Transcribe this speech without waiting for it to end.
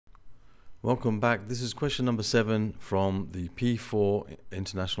Welcome back. This is question number 7 from the P4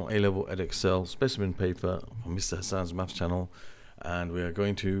 International A-Level Edexcel specimen paper from Mr. Hassan's Maths channel, and we are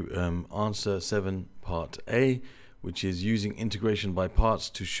going to answer 7 part A, which is using integration by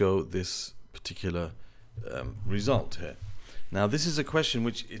parts to show this particular result here. Now this is a question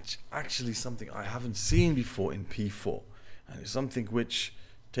which it's actually something I haven't seen before in P4, and it's something which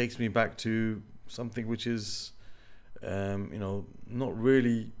takes me back to something which is not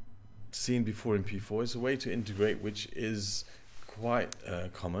really seen before in P4. It's a way to integrate which is quite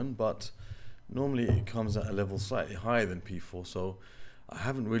common, but normally it comes at a level slightly higher than P4, so I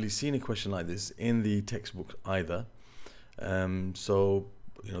haven't really seen a question like this in the textbook either.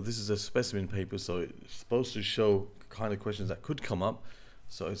 This is a specimen paper, so it's supposed to show kind of questions that could come up,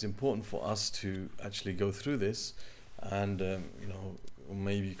 so it's important for us to actually go through this and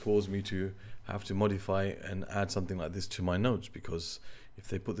maybe cause me to have to modify and add something like this to my notes, because if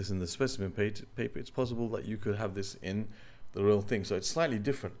they put this in the specimen paper, it's possible that you could have this in the real thing. So it's slightly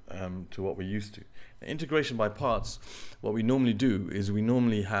different to what we're used to. Now, integration by parts, what we normally do is we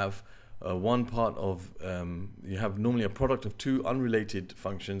normally have one part of, you have normally a product of two unrelated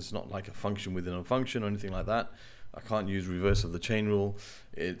functions, not like a function within a function or anything like that. I can't use reverse of the chain rule.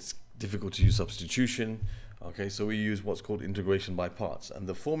 It's difficult to use substitution. Okay, so we use what's called integration by parts, and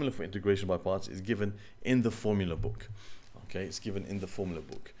the formula for integration by parts is given in the formula book. Okay, it's given in the formula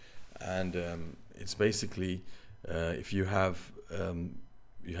book, and it's basically if you have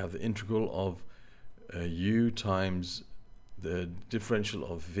the integral of u times the differential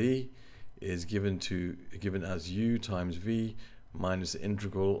of v is given as u times v minus the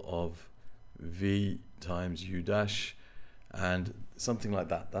integral of v times u dash, and something like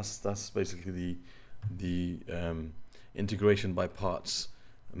that. That's basically the integration by parts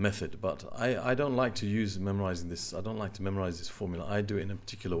method. But I don't like to use memorizing this. I don't like to memorize this formula. I do it in a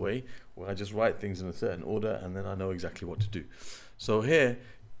particular way where I just write things in a certain order and then I know exactly what to do. So here,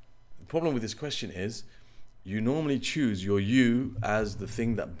 the problem with this question is you normally choose your u as the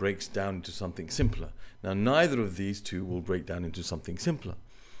thing that breaks down into something simpler. Now neither of these two will break down into something simpler.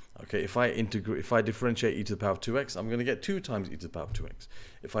 Okay, if I differentiate e to the power of 2x, I'm going to get 2 times e to the power of 2x.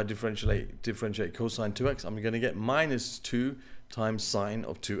 If I differentiate cosine 2x, I'm going to get minus 2 times sine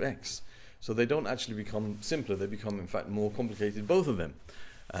of 2x. So they don't actually become simpler, they become in fact more complicated, both of them.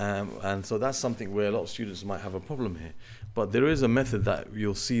 And so that's something where a lot of students might have a problem here. But there is a method that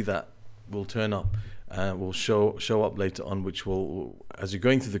you'll see that will turn up, will show up later on, which will, as you're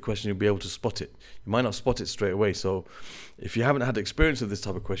going through the question, you'll be able to spot it. You might not spot it straight away, so if you haven't had experience of this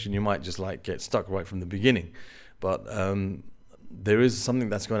type of question, you might just like get stuck right from the beginning. But there is something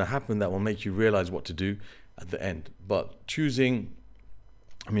that's going to happen that will make you realize what to do at the end. But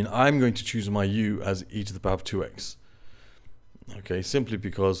I'm going to choose my u as e to the power of 2x. Okay, simply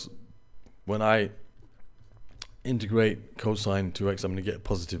because when I integrate cosine 2x, I'm going to get a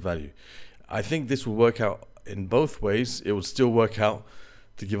positive value. I think this will work out in both ways. It will still work out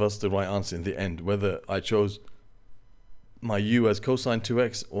to give us the right answer in the end, whether I chose my u as cosine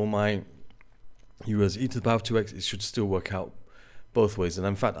 2x or my u as e to the power of 2x, it should still work out both ways. And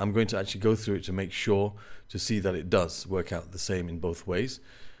in fact, I'm going to actually go through it to make sure to see that it does work out the same in both ways,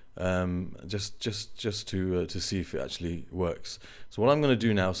 just to see if it actually works. So what I'm going to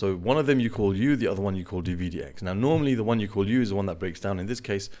do now, so one of them you call u, the other one you call dv dx. Now normally the one you call u is the one that breaks down. In this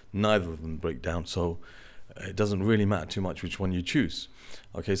case, neither of them break down, so it doesn't really matter too much which one you choose.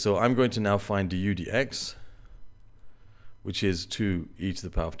 Okay, so I'm going to now find du dx, which is 2e to the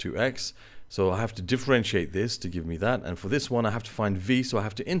power of 2x. So I have to differentiate this to give me that, and for this one I have to find v, so I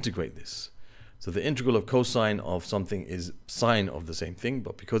have to integrate this. So the integral of cosine of something is sine of the same thing,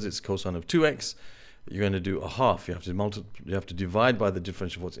 but because it's cosine of 2x, you're going to do a half. You have to divide by the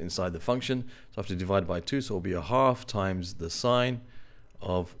differential of what's inside the function. So I have to divide by 2, so it'll be a half times the sine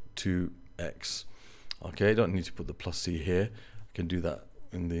of 2x. Okay, I don't need to put the plus c here. I can do that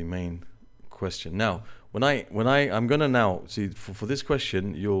in the main question. Now, I'm going to now see for this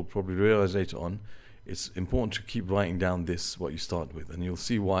question, you'll probably realize later on, it's important to keep writing down what you start with, and you'll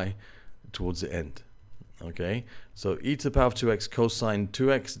see why towards the end. Okay, so e to the power of 2x cosine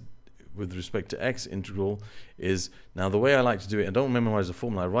 2x with respect to x integral is, now the way I like to do it, I don't memorize the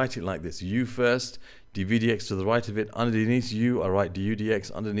formula, I write it like this: u first, dv dx to the right of it, underneath u I write du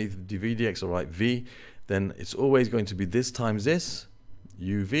dx, underneath dv dx I write v, then it's always going to be this times this,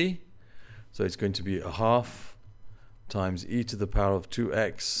 uv, so it's going to be a half times e to the power of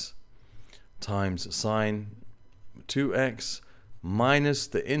 2x times sine 2x minus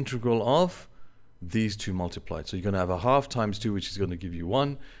the integral of these two multiplied. So you're going to have a half times 2, which is going to give you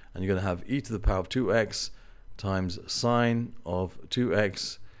 1, and you're going to have e to the power of 2x times sine of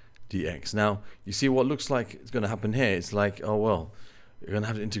 2x dx. Now you see what looks like it's going to happen here. It's like, oh well, you're going to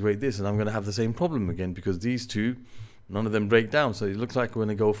have to integrate this, and I'm going to have the same problem again because these two, none of them break down. So it looks like we're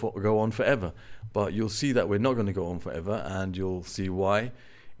going to go on forever. But you'll see that we're not going to go on forever, and you'll see why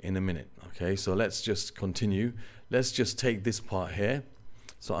in a minute. Okay, so let's just continue. Let's just take this part here.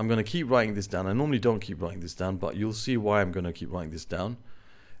 So I'm going to keep writing this down. I normally don't keep writing this down, but you'll see why I'm going to keep writing this down.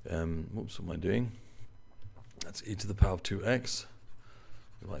 Whoops, what am I doing? That's e to the power of 2x.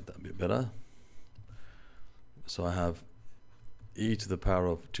 Write that a bit better. So I have e to the power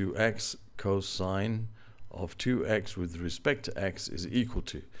of 2x cosine of 2x with respect to x is equal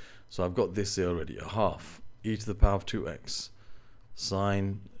to. So I've got this there already, a half e to the power of 2x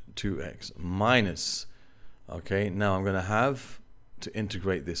sine 2x minus, okay, now I'm going to have to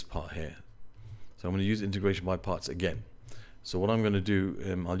integrate this part here. So I'm going to use integration by parts again. So what I'm going to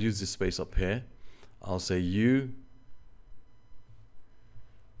do, I'll use this space up here. I'll say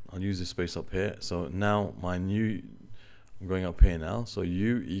I'll use this space up here. So now I'm going up here now. So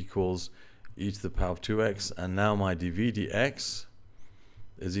u equals e to the power of 2x, and now my dv dx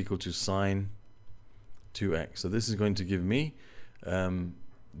is equal to sine 2x. So this is going to give me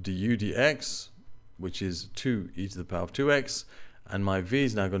du dx, which is 2 e to the power of 2x, and my v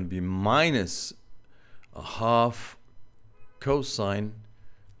is now going to be minus a half cosine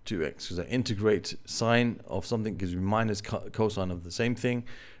 2x, because I integrate sine of something gives me minus cosine of the same thing,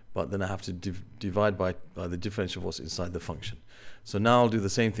 but then I have to divide by the differential of what's inside the function. So now I'll do the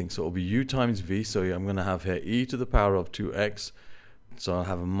same thing. So it'll be u times v. So I'm going to have here e to the power of 2x. So I'll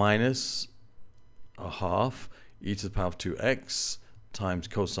have a minus a half e to the power of 2x times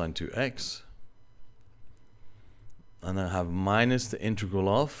cosine 2x. And then I have minus the integral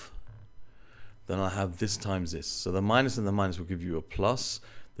of, then I'll have this times this. So the minus and the minus will give you a plus.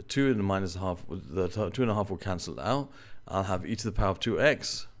 The 2 and the minus half, the 2.5 will cancel out. I'll have e to the power of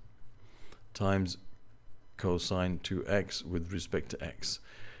 2x times cosine 2x with respect to x.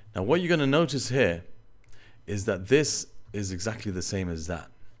 Now what you're going to notice here is that this is exactly the same as that.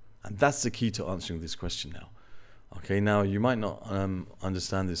 And that's the key to answering this question now. Okay, now you might not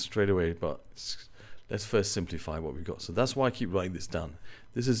understand this straight away, but let's first simplify what we've got. So that's why I keep writing this down.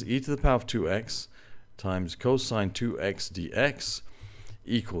 This is e to the power of 2x times cosine 2x dx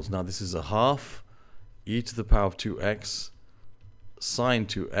equals, now this is a half e to the power of 2x sine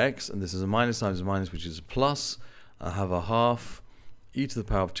 2x, and this is a minus times a minus, which is a plus. I have a half e to the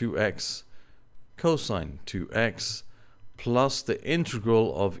power of 2x cosine 2x plus the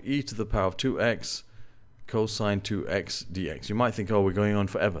integral of e to the power of 2x cosine 2x dx. You might think, oh, we're going on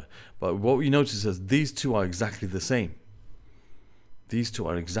forever. But what we notice is these two are exactly the same. These two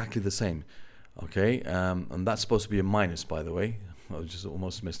are exactly the same. Okay, and that's supposed to be a minus, by the way. I just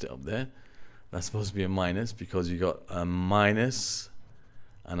almost messed it up there. That's supposed to be a minus because you got a minus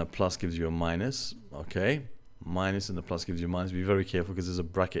and a plus gives you a minus. Okay, minus and the plus gives you a minus. Be very careful because there's a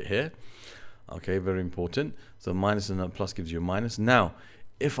bracket here. Okay, very important. So minus and a plus gives you a minus. Now,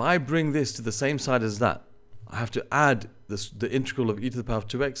 if I bring this to the same side as that, I have to add the integral of e to the power of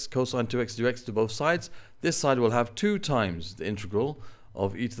 2x cosine 2x dx to both sides. This side will have 2 times the integral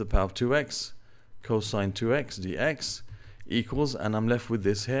of e to the power of 2x cosine 2x dx equals, and I'm left with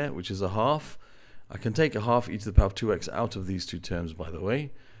this here, which is a half. I can take a half e to the power of 2x out of these two terms, by the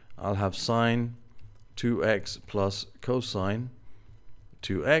way. I'll have sine 2x plus cosine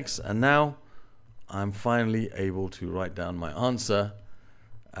 2x, and now I'm finally able to write down my answer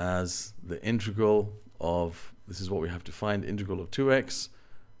as the integral of, this is what we have to find, integral of 2x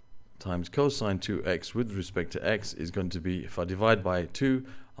times cosine 2x with respect to x is going to be, if I divide by 2,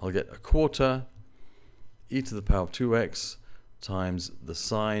 I'll get a quarter e to the power of 2x times the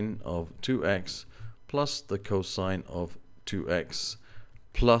sine of 2x plus the cosine of 2x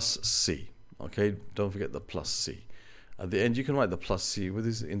plus c. Okay, don't forget the plus c. At the end, you can write the plus c. With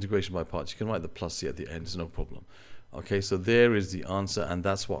this integration by parts, you can write the plus c at the end. It's no problem. Okay, so there is the answer, and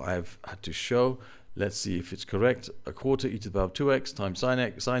that's what I've had to show. Let's see if it's correct. A quarter e to the power of 2x times sine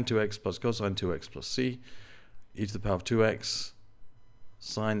 2x plus cosine 2x plus c, e to the power of 2x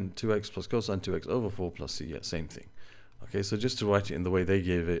sine 2x plus cosine 2x over 4 plus c. Yeah, same thing. Okay, so just to write it in the way they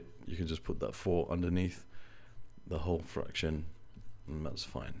gave it, you can just put that 4 underneath the whole fraction, and that's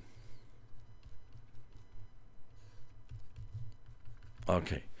fine.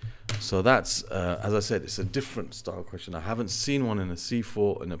 Okay, so that's, as I said, it's a different style question. I haven't seen one in a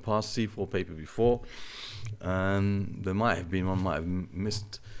C4, in a past C4 paper before. There might have been one, might have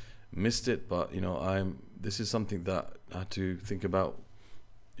missed it, but you know, this is something that I had to think about.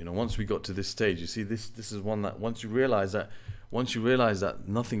 You know, once we got to this stage, you see, this is one that once you realize that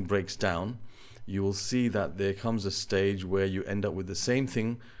nothing breaks down, you will see that there comes a stage where you end up with the same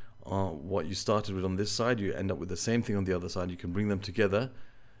thing what you started with on this side, you end up with the same thing on the other side. You can bring them together,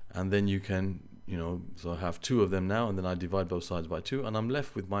 and then you can, so I have 2 of them now, and then I divide both sides by 2, and I'm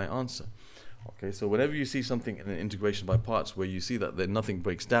left with my answer. Okay, so whenever you see something in an integration by parts where you see that nothing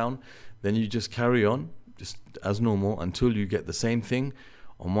breaks down, then you just carry on just as normal until you get the same thing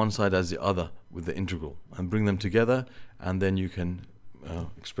on one side as the other with the integral, and bring them together, and then you can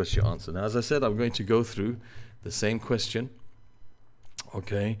express your answer. Now, as I said, I'm going to go through the same question,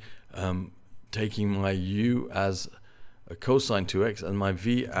 okay, taking my u as a cosine 2x and my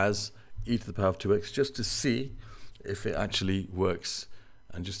v as e to the power of 2x, just to see if it actually works,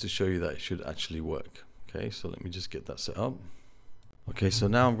 and just to show you that it should actually work. Okay, so let me just get that set up. Okay, so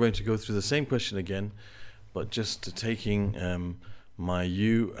now I'm going to go through the same question again, but just taking my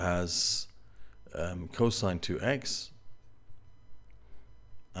u as cosine 2x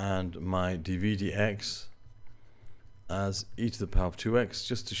and my dv dx as e to the power of 2x,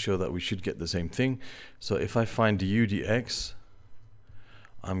 just to show that we should get the same thing. So if I find du dx,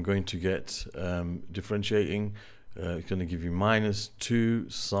 I'm going to get differentiating, it's going to give you minus 2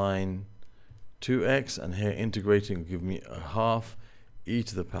 sine 2x, and here integrating will give me a half e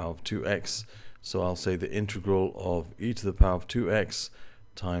to the power of 2x. So I'll say the integral of e to the power of 2x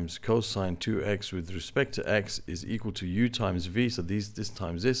times cosine 2x with respect to x is equal to u times v, so this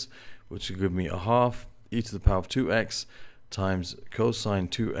times this, which will give me a half e to the power of 2x times cosine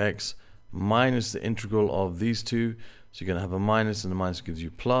 2x minus the integral of these two. So you're going to have a minus, and the minus gives you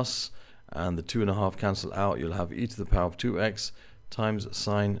plus, and the 2.5 cancel out. You'll have e to the power of 2x times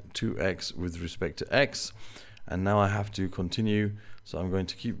sine 2x with respect to x. And now I have to continue, so I'm going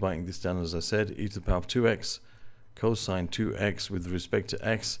to keep writing this down as I said. E to the power of 2x cosine 2x with respect to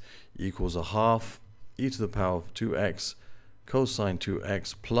x equals a half e to the power of 2x cosine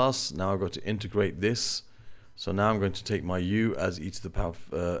 2x plus, now I've got to integrate this. So now I'm going to take my u as e to the power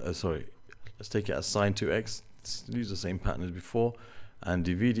of, let's take it as sine 2x. Let's use the same pattern as before, and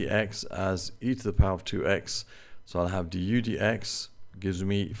dv dx as e to the power of 2x. So I'll have du dx gives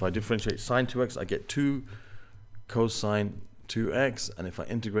me, if I differentiate sine 2x, I get 2 cosine 2x, and if I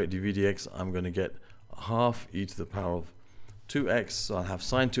integrate dv dx, I'm going to get a half e to the power of 2x. So I'll have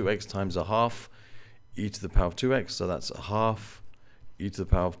sine 2x times a half e to the power of 2x, so that's a half e to the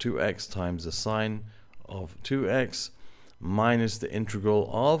power of 2x times the sine of 2x minus the integral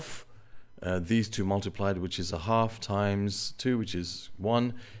of these two multiplied, which is a half times 2, which is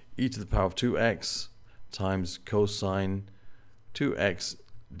 1 e to the power of 2x times cosine 2x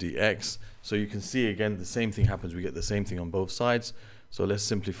dx. So you can see again the same thing happens, we get the same thing on both sides. So let's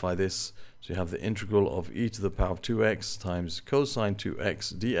simplify this. So you have the integral of e to the power of 2x times cosine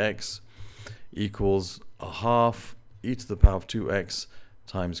 2x dx equals a half e to the power of 2x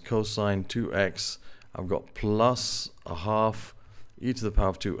times cosine 2x. I've got plus a half e to the power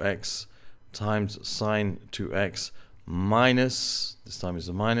of 2x times sine 2x minus, this time is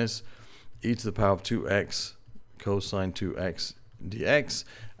a minus, e to the power of 2x cosine 2x dx.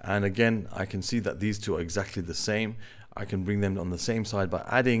 And again, I can see that these two are exactly the same. I can bring them on the same side by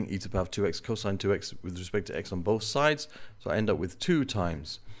adding e to the power of 2x cosine 2x with respect to x on both sides. So I end up with 2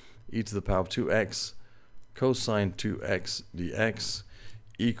 times e to the power of 2x cosine 2x dx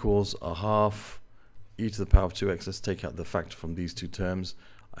equals a half e to the power of 2x. Let's take out the factor from these two terms.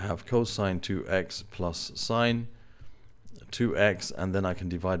 I have cosine 2x plus sine 2x, and then I can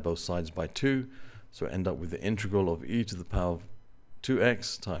divide both sides by 2. So I end up with the integral of e to the power of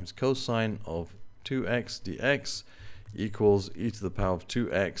 2x times cosine of 2x dx equals e to the power of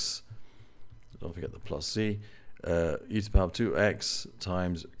 2x, don't forget the plus c, e to the power of 2x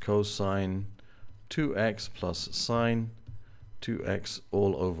times cosine 2x plus sine 2x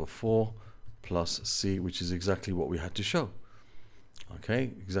all over 4 plus c, which is exactly what we had to show.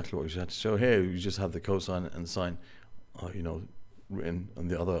 Okay, exactly what we had to show. Here you just have the cosine and sine written in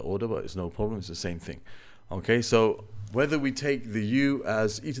the other order, but it's no problem, it's the same thing. Okay, so whether we take the u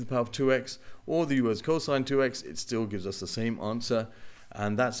as e to the power of 2x or the u as cosine 2x, it still gives us the same answer,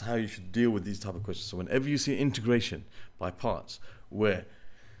 and that's how you should deal with these type of questions. So whenever you see integration by parts where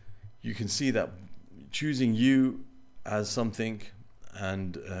you can see that choosing u as something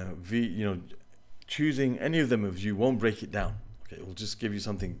and v, choosing any of them as u won't break it down. Okay, it will just give you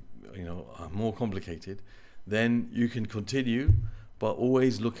something more complicated. Then you can continue, but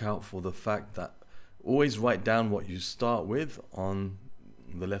always look out for the fact that always write down what you start with on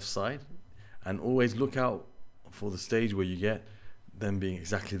the left side, and always look out for the stage where you get them being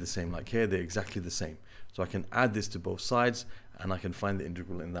exactly the same. Like here, they're exactly the same. So I can add this to both sides and I can find the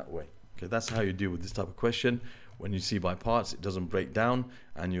integral in that way. Okay, that's how you deal with this type of question. When you see by parts, it doesn't break down,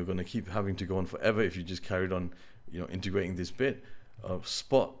 and you're going to keep having to go on forever if you just carried on integrating this bit.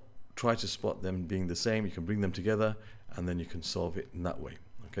 Spot try to spot them being the same. You can bring them together and then you can solve it in that way.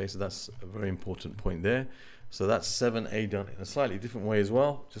 Okay, so that's a very important point there. So that's 7a done in a slightly different way as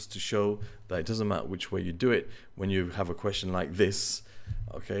well, just to show that it doesn't matter which way you do it. When you have a question like this,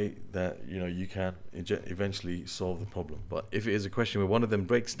 okay, that you can eventually solve the problem. But if it is a question where one of them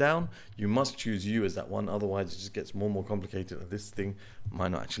breaks down, you must choose U as that one, otherwise it just gets more and more complicated, and this thing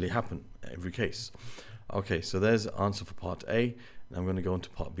might not actually happen in every case. Okay, so there's the answer for part A, and I'm going to go into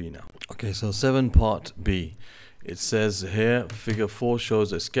part B now. Okay, so 7 part B. It says here, figure 4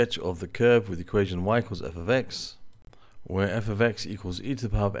 shows a sketch of the curve with equation y equals f of x, where f of x equals e to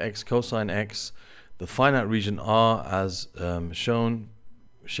the power of x cosine x. The finite region R, as shown,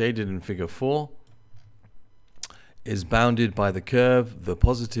 shaded in figure 4, is bounded by the curve, the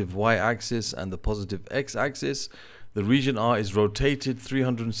positive y-axis and the positive x-axis. The region R is rotated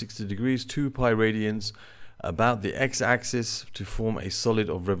 360 degrees, 2 pi radians, about the x-axis to form a solid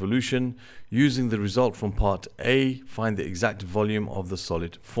of revolution. Using the result from part A, find the exact volume of the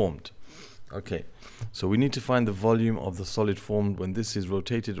solid formed. Okay, so we need to find the volume of the solid formed when this is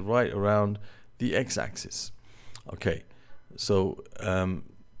rotated right around the x-axis. Okay, so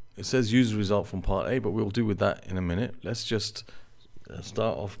it says use the result from part A, but we'll deal with that in a minute. Let's just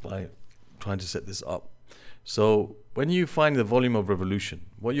start off by trying to set this up. So when you find the volume of revolution,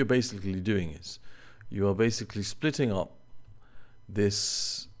 what you're basically doing is you are basically splitting up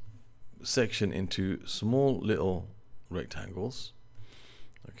this section into small little rectangles.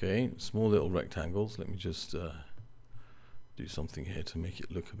 Okay, small little rectangles. Let me just do something here to make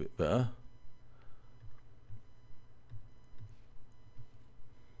it look a bit better.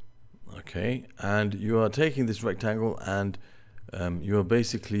 Okay, and you are taking this rectangle and you are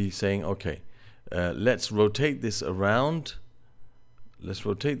basically saying, okay, let's rotate this around. Let's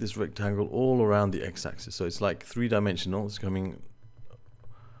rotate this rectangle all around the x-axis. So it's like 3-dimensional. It's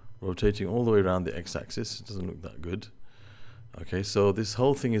rotating all the way around the x-axis. It doesn't look that good. Okay, so this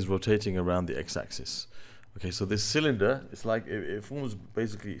whole thing is rotating around the x-axis. Okay, so this cylinder, it's like it forms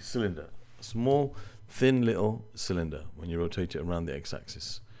basically a cylinder, a small, thin little cylinder when you rotate it around the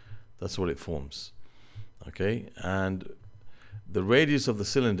x-axis. That's what it forms. Okay, and the radius of the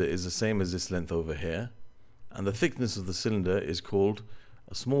cylinder is the same as this length over here, and the thickness of the cylinder is called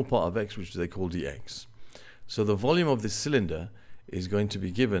a small part of x, which they call dx. So the volume of this cylinder is going to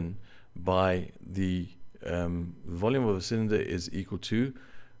be given by the volume of a cylinder is equal to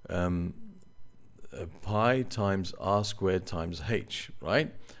pi times r squared times h,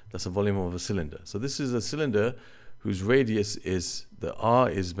 right? That's the volume of a cylinder. So this is a cylinder whose radius is, the r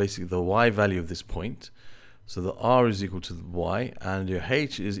is basically the y value of this point. So the r is equal to the y, and your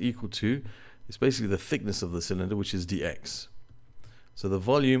h is equal to, it's basically the thickness of the cylinder, which is dx. So the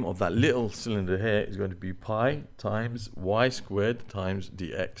volume of that little cylinder here is going to be pi times y squared times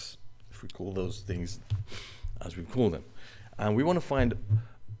dx, if we call those things as we call them. And we want to find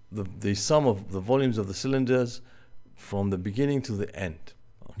the sum of the volumes of the cylinders from the beginning to the end.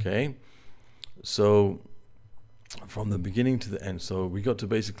 Okay, so from the beginning to the end. So we got to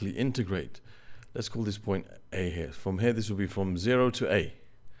basically integrate. Let's call this point A here. From here, this will be from 0 to A.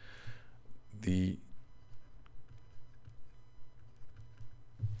 The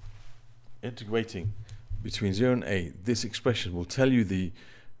integrating between 0 and A, this expression will tell you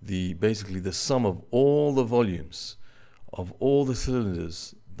basically the sum of all the volumes of all the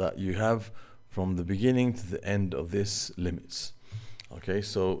cylinders that you have from the beginning to the end of this limits. Okay,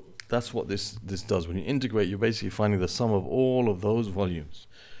 so that's what this does. When you integrate, you're basically finding the sum of all of those volumes.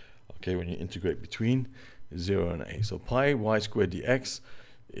 Okay, when you integrate between 0 and A. So pi y squared dx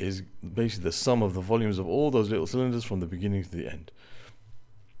is basically the sum of the volumes of all those little cylinders from the beginning to the end.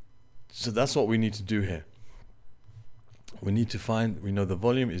 So that's what we need to do here. We need to find, we know the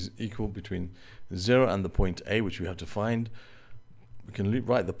volume is equal between 0 and the point A, which we have to find. We can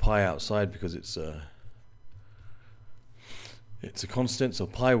write the pi outside because it's a constant, so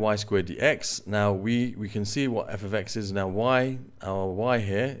pi y squared dx. Now we can see what f of x is. Now y, our y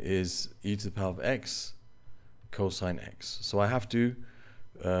here is e to the power of x cosine x. So I have to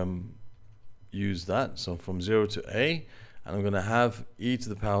use that. So from 0 to A, and I'm going to have e to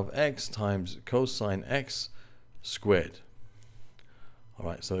the power of x times cosine x squared. All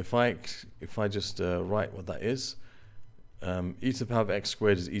right, so if I just write what that is, e to the power of x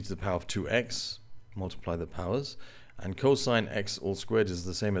squared is e to the power of 2x, multiply the powers, and cosine x all squared is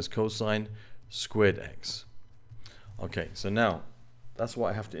the same as cosine squared x. Okay, so now that's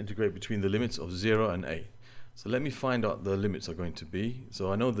what I have to integrate between the limits of 0 and A. So let me find out the limits are going to be.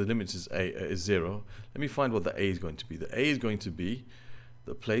 So I know the limits is 0. Let me find what the A is going to be. The A is going to be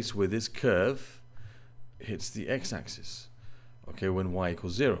the place where this curve hits the x-axis. okay, when y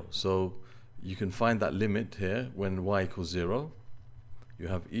equals 0. So you can find that limit here when y equals 0. You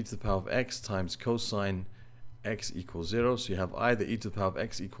have e to the power of x times cosine x equals 0. So you have either e to the power of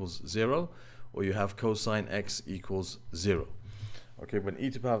x equals 0, or you have cosine x equals 0. Okay, when e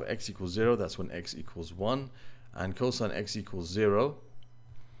to the power of x equals 0, that's when x equals 1. And cosine x equals 0,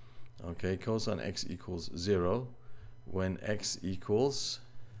 okay, cosine x equals 0 when x equals,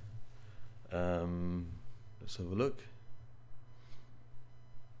 let's have a look.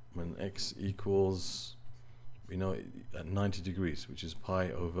 When x equals, we know at 90 degrees, which is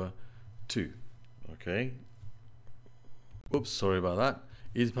pi over 2. Okay. Oops, sorry about that.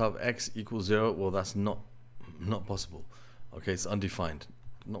 E to the power of x equals 0. Well, that's not possible. Okay, it's undefined.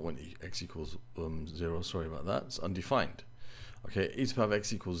 Not when x equals 0. Sorry about that. It's undefined. Okay, e to the power of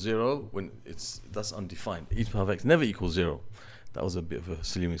x equals 0 when that's undefined. E to the power of x never equals 0. That was a bit of a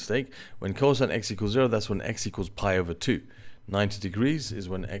silly mistake. When cosine x equals 0, that's when x equals pi over 2. 90 degrees is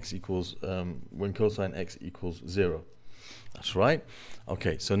when x equals when cosine x equals 0. That's right.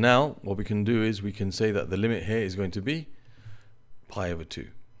 Okay, so now what we can do is we can say that the limit here is going to be pi over 2.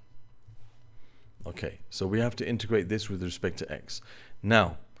 Okay, so we have to integrate this with respect to x.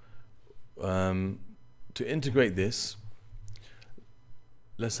 Now, to integrate this,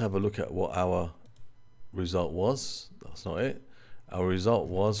 let's have a look at what our result was. That's not it. Our result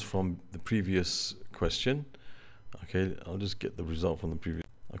was from the previous question. Okay, I'll just get the result from the previous.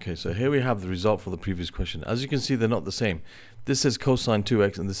 Okay, so here we have the result for the previous question. As you can see, they're not the same. This says cosine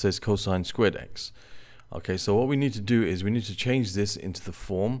 2x and this says cosine squared x. Okay, so what we need to do is we need to change this into the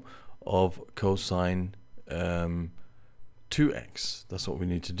form of cosine 2x. That's what we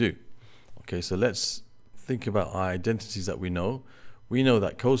need to do. Okay, so let's think about our identities that we know. We know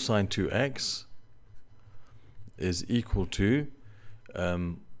that cosine 2x is equal to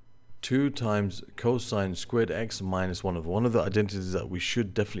 2 times cosine squared x minus 1 over. One of the identities that we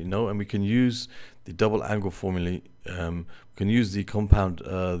should definitely know, and we can use the double angle formula. We can use the compound,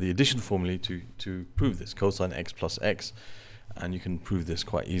 the addition formula to prove this, cosine x plus x, and you can prove this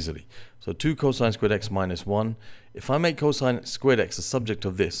quite easily. So 2 cosine squared x minus 1. If I make cosine squared x the subject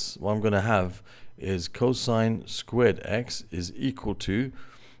of this, what I'm going to have is cosine squared x is equal to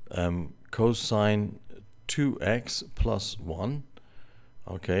cosine 2x plus 1,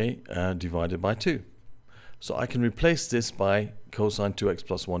 okay, divided by 2. So I can replace this by cosine 2x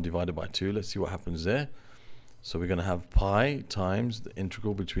plus 1 divided by 2. Let's see what happens there. So we're going to have pi times the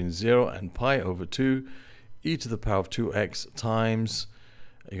integral between 0 and pi over 2 e to the power of 2x times,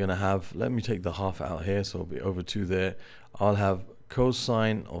 you're going to have, let me take the half out here, so it'll be over 2 there. I'll have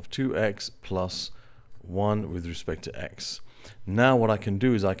cosine of 2x plus 1 with respect to x. Now what I can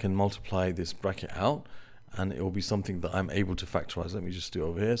do is I can multiply this bracket out, and it will be something that I'm able to factorize. Let me just do it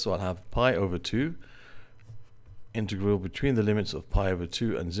over here. So I'll have pi over 2 integral between the limits of pi over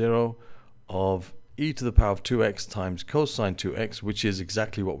 2 and 0 of e to the power of 2x times cosine 2x, which is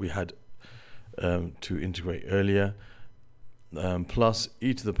exactly what we had to integrate earlier, plus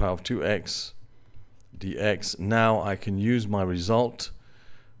e to the power of 2x dx. Now I can use my result,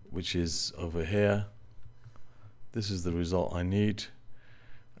 which is over here. This is the result I need.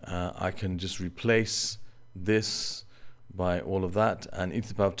 I can just replace this by all of that, and e to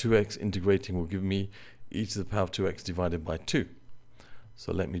the power of 2x integrating will give me e to the power of 2x divided by 2.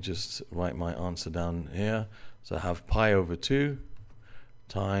 So let me just write my answer down here. So I have pi over 2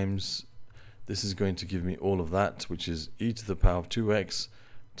 times, this is going to give me all of that, which is e to the power of 2x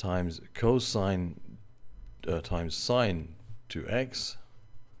times cosine times sine 2x,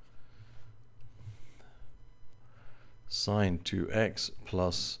 sine 2x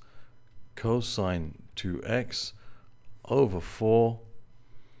plus cosine 2x over 4.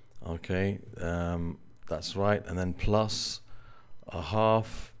 Okay, that's right, and then plus a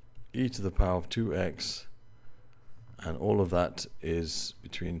half e to the power of 2x, and all of that is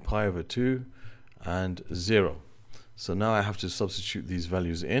between pi over 2 and 0. So now I have to substitute these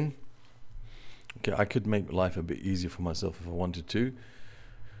values in. Okay, I could make life a bit easier for myself if I wanted to.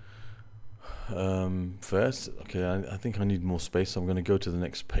 First, okay, I think I need more space, so I'm going to go to the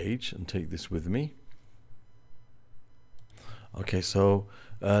next page and take this with me. Okay, so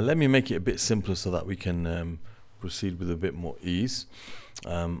let me make it a bit simpler so that we can proceed with a bit more ease.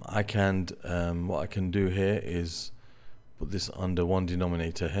 What I can do here is put this under one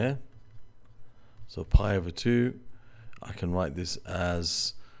denominator here. So pi over 2, I can write this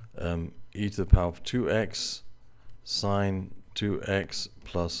as e to the power of 2x sine 2x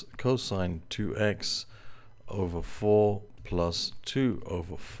plus cosine 2x over 4 plus 2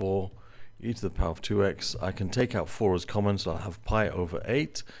 over 4 e to the power of 2x. I can take out 4 as common, so I'll have pi over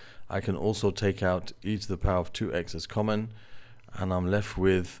 8. I can also take out e to the power of 2x as common, and I'm left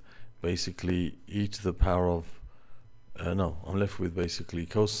with basically e to the power of I'm left with basically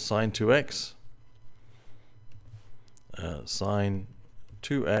cosine 2x sine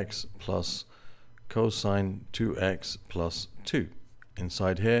 2x plus cosine 2x plus 2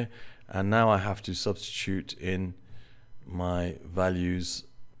 inside here, and now I have to substitute in my values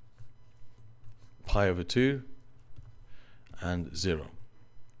pi over 2 and 0.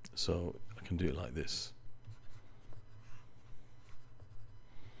 So I can do it like this.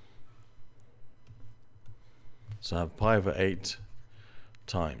 So I have pi over 8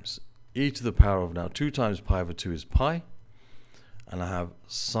 times e to the power of, now 2 times pi over 2 is pi, and I have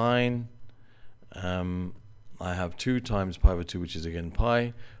sine, I have 2 times pi over 2, which is again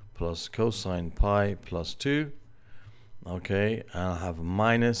pi, plus cosine pi plus 2, okay, and I have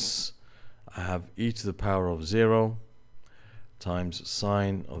minus, I have e to the power of 0 times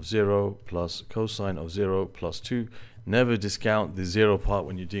sine of 0 plus cosine of 0 plus 2. Never discount the 0 part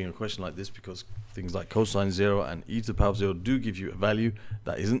when you're doing a question like this, because things like cosine 0 and e to the power of 0 do give you a value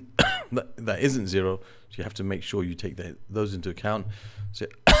that isn't that isn't 0, so you have to make sure you take those into account. So,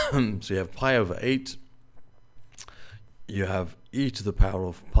 so you have pi over 8, you have e to the power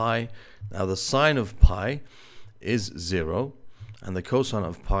of pi. Now the sine of pi is 0 and the cosine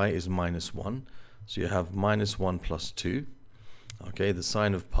of pi is minus 1, so you have minus 1 plus 2. Okay, the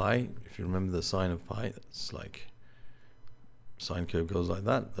sine of pi, if you remember the sine of pi, that's like, sine curve goes like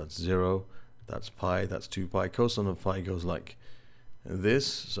that, that's 0, that's pi, that's 2 pi. Cosine of pi goes like this,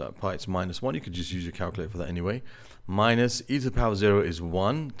 so at pi it's minus 1. You could just use your calculator for that anyway. Minus e to the power of 0 is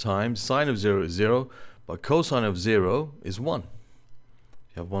 1 times sine of 0 is 0, but cosine of 0 is 1. You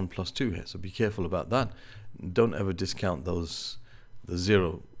have 1 plus 2 here, so be careful about that. Don't ever discount those, the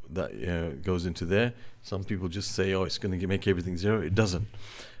 0 that goes into there. Some people just say, oh, it's going to make everything 0. It doesn't,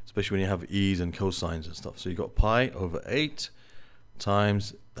 especially when you have e's and cosines and stuff. So you got pi over 8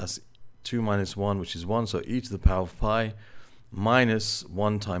 times, that's 2 minus 1, which is 1, so e to the power of pi minus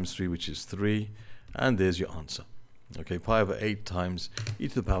 1 times 3, which is 3, and there's your answer. Okay, pi over 8 times e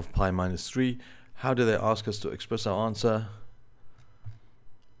to the power of pi minus 3. How do they ask us to express our answer?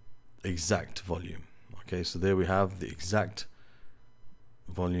 Exact volume. Okay, so there we have the exact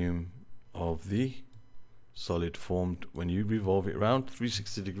volume of the solid formed when you revolve it around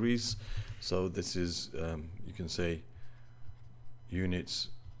 360 degrees. So this is, you can say, units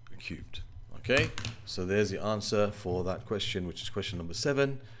cubed. Okay, so there's the answer for that question, which is question number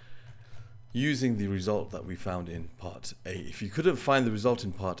 7, using the result that we found in part A. If you couldn't find the result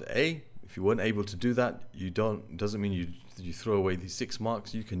in part A, if you weren't able to do that, doesn't mean you throw away the 6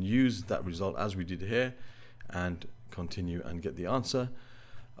 marks. You can use that result as we did here and continue and get the answer.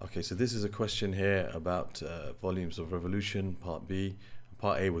 Okay, so this is a question here about volumes of revolution, part B.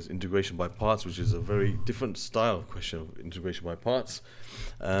 Part A was integration by parts, which is a very different style of question of integration by parts.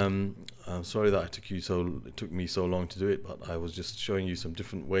 I'm sorry that it took me so long to do it, but I was just showing you some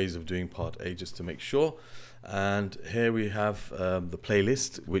different ways of doing part A just to make sure. And here we have the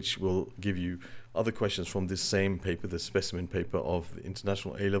playlist, which will give you other questions from this same paper, the specimen paper of the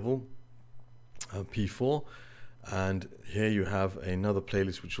International A-Level P4. And here you have another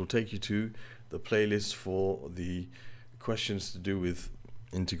playlist which will take you to the playlist for the questions to do with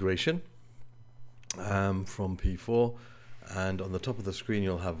integration from P4. And on the top of the screen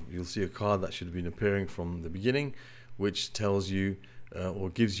you'll see a card that should have been appearing from the beginning, which tells you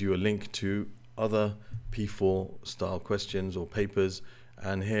or gives you a link to other P4 style questions or papers.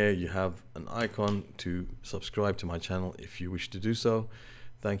 And here you have an icon to subscribe to my channel if you wish to do so.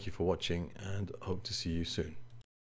 Thank you for watching and hope to see you soon.